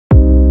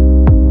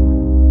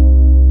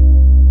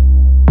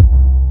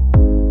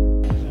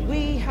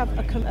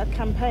a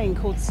campaign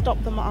called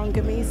Stop the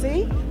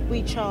Maangamizi.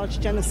 We charge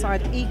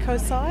genocide,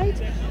 ecocide.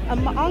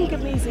 And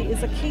Maangamizi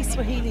is a key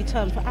Swahili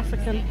term for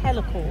African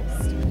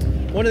Holocaust.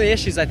 One of the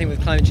issues I think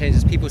with climate change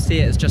is people see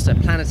it as just a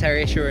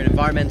planetary issue or an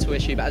environmental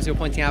issue, but as you're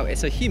pointing out,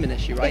 it's a human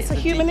issue, right? It's a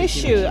human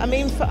issue. I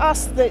mean, for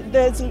us,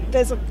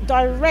 there's a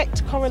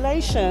direct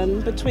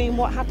correlation between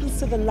what happens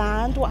to the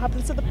land, what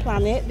happens to the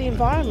planet, the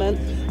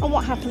environment, and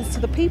what happens to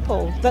the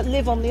people that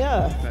live on the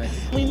earth. Right.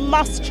 We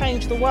must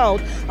change the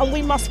world, and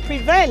we must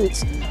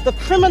prevent the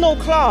criminal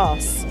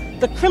class,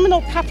 the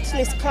criminal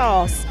capitalist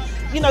class,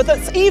 you know,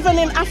 that's even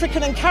in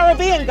African and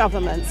Caribbean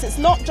governments. It's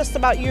not just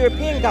about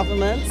European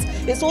governments,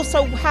 it's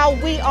also how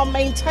we are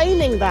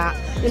maintaining that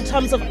in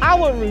terms of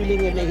our ruling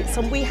elites.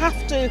 And we have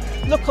to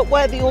look at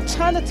where the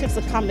alternatives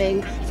are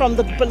coming from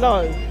the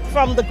below,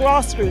 from the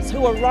grassroots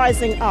who are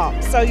rising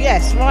up. So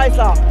yes, rise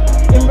up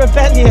in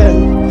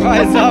rebellion.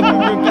 Rise up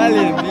in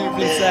rebellion,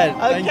 beautifully said.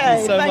 Okay,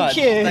 thank you so much.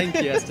 Thank you. Thank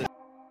you, Esther.